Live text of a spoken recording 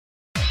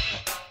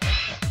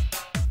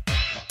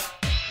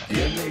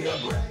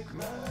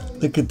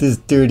Look at this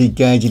dirty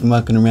gaijin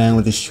walking around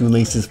with his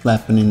shoelaces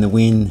flapping in the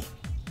wind.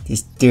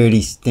 This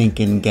dirty,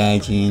 stinking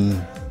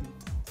gaijin.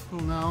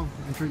 Well, now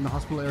entering the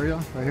hospital area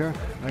right here.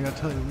 I gotta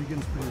tell you,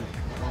 Regan's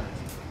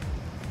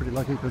pretty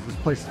lucky because this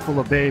place is full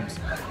of babes.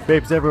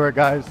 Babes everywhere,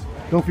 guys.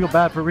 Don't feel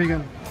bad for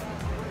Regan.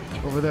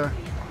 Over there.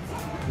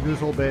 Look at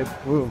this old babe.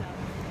 Woo.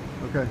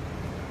 Okay.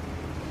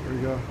 There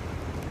we go.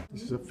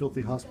 This is a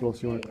filthy hospital,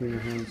 so you want to clean your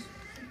hands.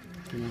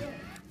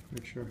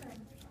 Make sure.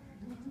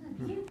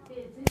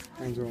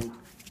 Hands are all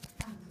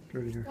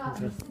dirty here.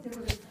 Okay.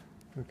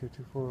 Okay,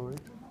 2408.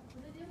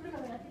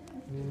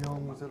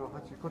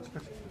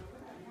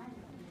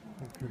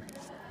 Okay.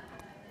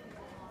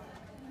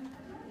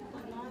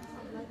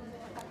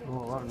 Oh,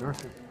 a lot of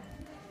nurses.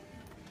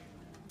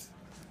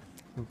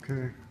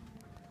 Okay.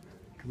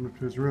 Coming up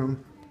to his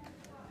room.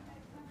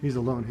 He's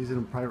alone. He's in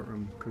a private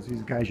room because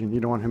he's gaijin. You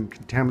don't want him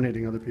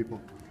contaminating other people.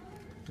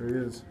 There he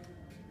is.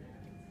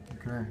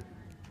 Okay.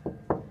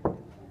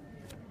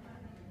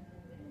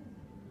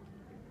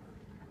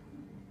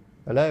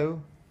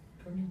 Hello.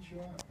 Konnichiwa.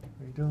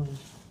 How you doing?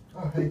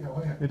 Oh, hey, how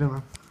are you? How you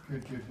doing?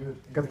 Good, good, good.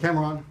 Got the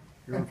camera on.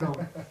 You're on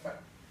film.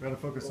 Gotta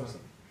focus on.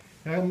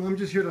 Hey, I'm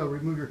just here to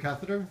remove your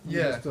catheter.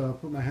 Yeah. Just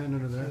put my hand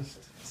under there.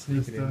 Just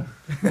sneak it in.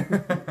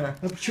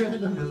 I'm trying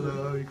to.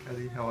 Hello,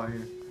 Kelly. How are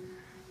you?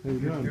 How you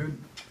doing? Good.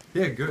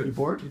 Yeah, good. You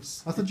bored?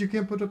 It's... I thought you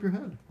can't put up your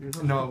head.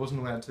 No, I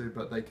wasn't allowed to,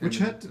 but they came Which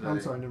in head? today. I'm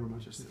sorry, never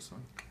mind. Just this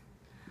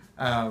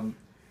one.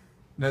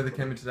 No, they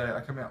came in today. I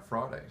come out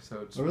Friday,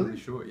 so it's really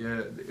short. Yeah,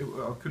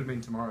 it could have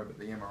been tomorrow, but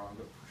the MRI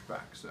got pushed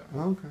back, so.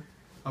 Oh, okay.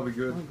 I'll be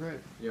good. Oh, great.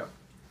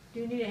 Do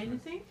you need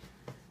anything?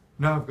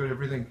 No, I've got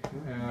everything.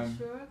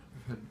 Sure.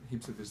 I've had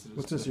heaps of visitors.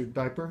 What's this, your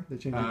diaper? They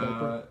changed your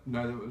diaper?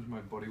 No, that was my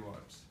body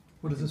wipes.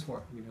 What is this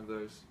for? You can have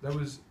those. That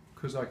was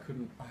because I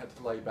had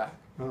to lay back.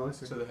 Oh, I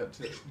see. So they had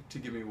to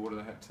give me water,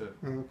 they had to,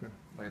 Oh, okay.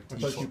 like a I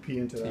teapot. thought you pee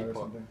into that or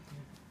Teapot. something.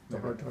 It's a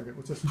hard target.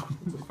 What's this?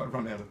 If I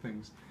run out of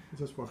things.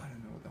 What's this for? I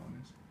don't know what that one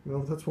is. You know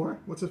what that's for?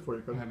 What's this for?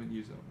 You I haven't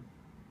used that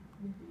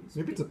one.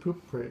 Maybe it's a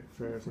poop tray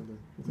or something.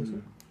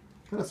 Mm.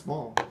 Kind of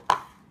small.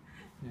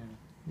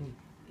 Yeah.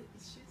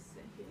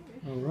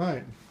 All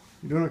right.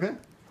 You doing okay?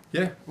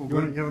 Yeah, all You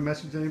good. have a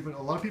message to anybody?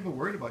 A lot of people are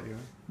worried about you.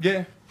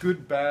 Yeah,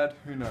 good, bad,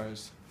 who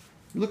knows.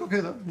 You look okay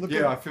though. You look Yeah,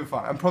 good. I feel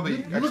fine. I'm probably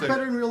You actually... look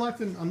better in real life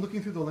than I'm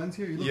looking through the lens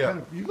here. You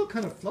look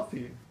kind of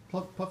fluffy,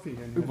 puffy.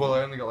 Well,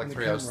 I only got like in the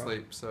 3 hours camera.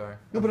 sleep, so...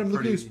 No, but I'm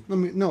looking.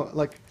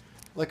 pretty-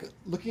 Like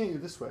looking at you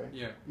this way.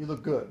 Yeah. You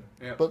look good.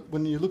 Yeah. But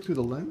when you look through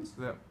the lens,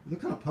 Yeah. you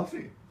look kind of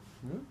puffy.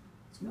 No,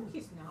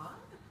 he's not.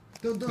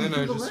 Don't No, through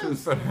no, the just...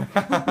 lens. You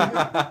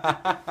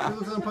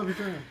look kind of puffy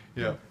too.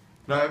 Yeah.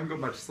 No, I haven't got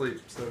much sleep,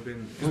 so I've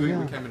been... Oh, we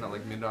yeah. came in at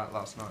like midnight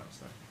last night,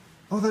 so...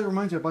 Oh, that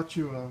reminds you. I bought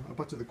you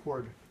the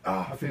cord.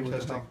 Ah, I think it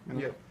was fantastic. just now, you know?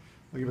 Yeah.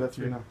 I'll give that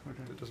to you now.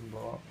 Okay. It doesn't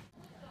blow up.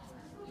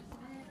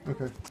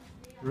 Okay.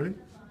 Ready?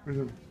 What are you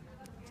doing?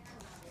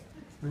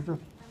 What are you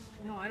doing?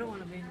 No, I don't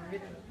want to be in the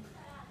video.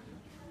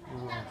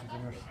 Oh, there's a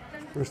nurse.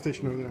 Nurse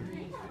station over there.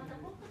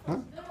 Huh?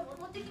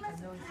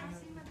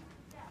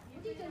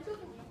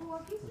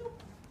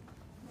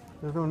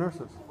 There's no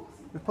nurses.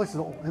 This place is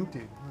all empty.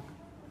 Look,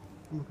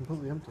 I'm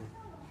completely empty.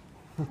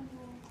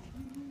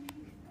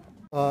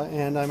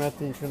 And I'm at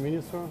the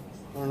convenience store.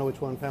 I don't know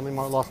which one, Family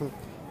Mart, Lawson.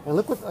 And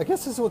look what, I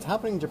guess this is what's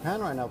happening in Japan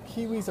right now.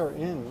 Kiwis are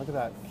in. Look at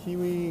that.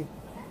 Kiwi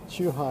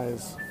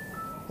chuhais.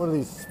 What are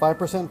these?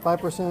 5%,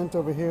 5%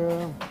 over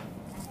here.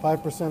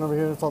 5% over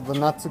here. It's all the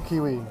Natsu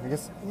kiwi. I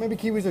guess maybe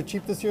kiwis are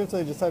cheap this year, so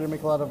they decided to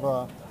make a lot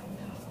of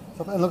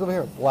stuff. And look over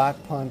here.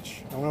 Black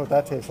Punch. I wonder what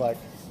that tastes like.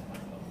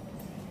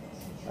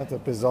 That's a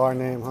bizarre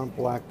name, huh?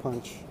 Black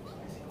Punch.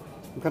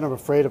 I'm kind of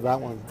afraid of that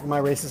one. Am I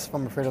racist if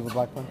I'm afraid of the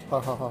Black Punch? Ha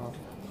ha ha ha.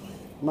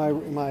 Am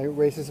I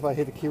racist if I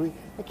hate the kiwi?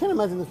 I can't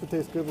imagine this would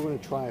taste good. We're going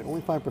to try it.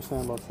 Only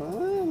 5%, but I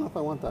don't know if I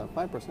want that.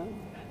 5%?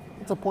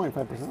 What's a point,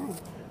 5%?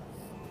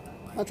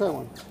 I'll try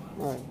one.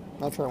 All right,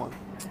 I'll try one.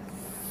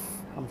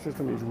 I'm sure it's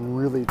going to be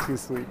really too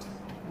sweet.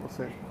 We'll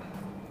see.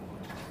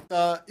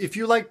 If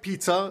you like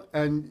pizza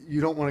and you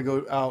don't want to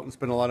go out and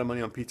spend a lot of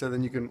money on pizza,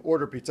 then you can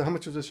order pizza. How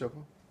much was this,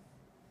 Shoko?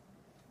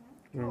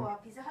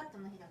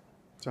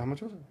 So how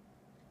much was it?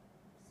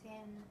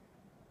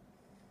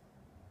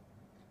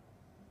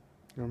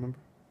 You remember?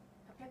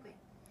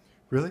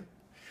 Really?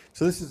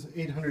 So this is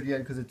 800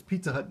 yen because it's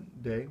Pizza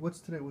Hut Day. What's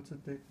today? What's the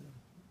date today?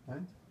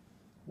 9th?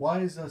 Why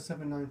is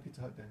 7-9 Pizza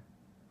Hut Day?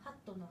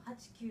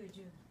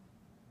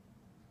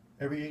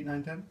 Every 8,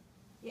 9, 10?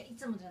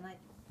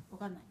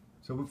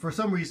 So for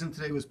some reason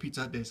today was Pizza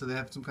Hut Day, so they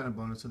have some kind of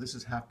bonus. So this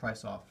is half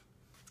price off,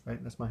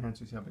 right? That's my hand,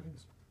 so you see how big it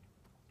is.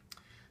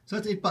 So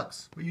that's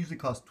 $8, but usually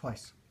costs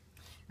twice.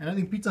 And I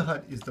think Pizza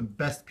Hut is the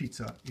best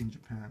pizza in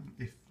Japan.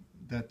 If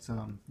that's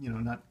not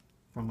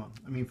from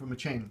from a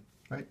chain,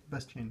 right?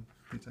 Best chain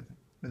pizza,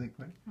 I think,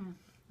 right?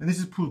 And this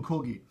is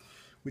bulgogi,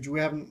 which we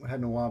haven't had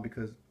in a while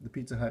because the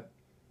Pizza Hut,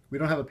 we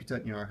don't have a Pizza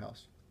Hut near our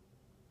house.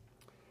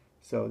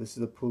 So this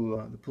is the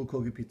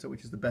bulgogi pizza,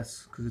 which is the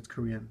best because it's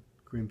Korean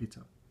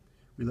pizza.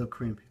 We love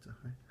Korean pizza,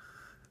 right?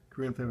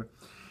 Korean flavor.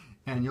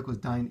 And Yoko's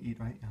dying to eat,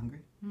 right? You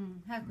hungry?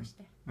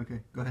 Okay,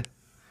 go ahead.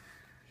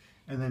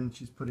 And then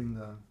she's putting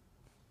the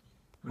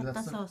what is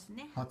that stuff? sauce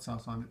ね。 Hot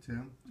sauce on it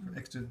too for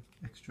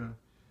extra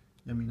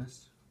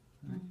yumminess.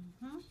 Right.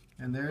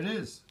 And there it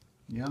is.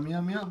 Yum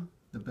yum yum.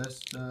 The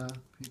best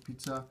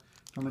pizza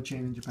from a chain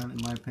in Japan, in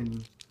my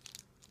opinion,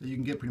 that you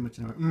can get pretty much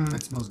anywhere.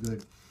 It smells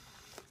good.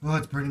 Oh,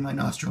 it's burning my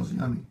nostrils.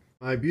 Yummy.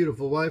 My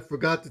beautiful wife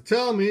forgot to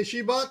tell me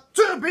she bought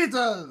 2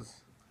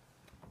 pizzas.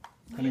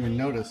 I didn't even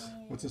notice.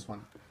 What's this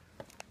one?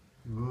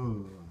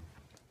 Ooh.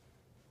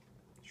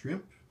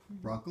 Shrimp?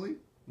 Broccoli?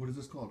 What is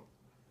this called?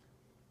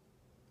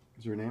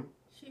 Is there a name?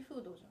 シーフ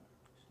ードじゃな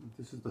い。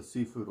 This is the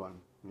seafood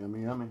one.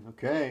 Yummy, yummy.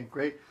 Okay,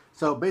 great.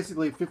 So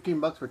basically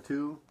 $15 for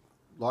 2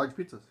 large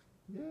pizzas.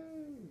 Yay.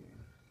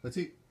 Let's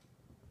eat.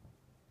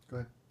 Go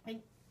ahead. は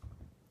い。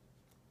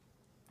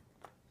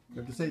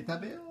 You have to say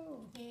tabeo.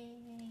 イエー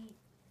イ。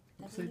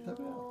 You have to say 食べ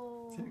tabeo.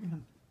 よ Say it う。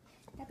 again.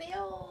 食べ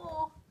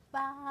よう。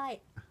バ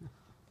イ。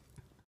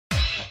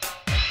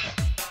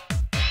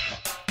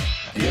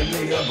 Give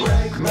me a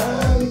break,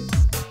 man.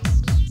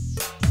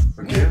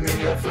 Give me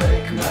a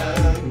flake,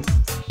 man.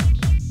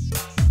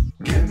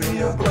 Give me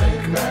a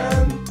break,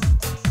 man.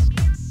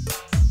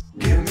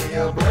 Give me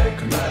a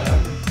break, man.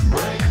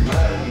 Break,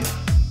 man.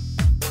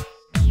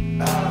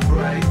 I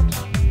break,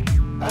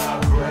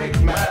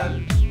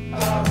 man. I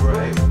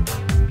break,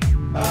 man.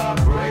 I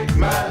break,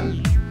 man.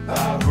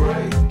 I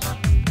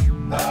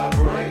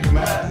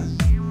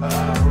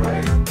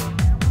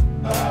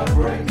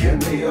break. Give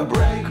me a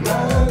break,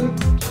 man.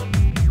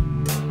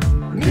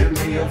 Give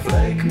me a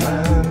flake,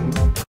 man.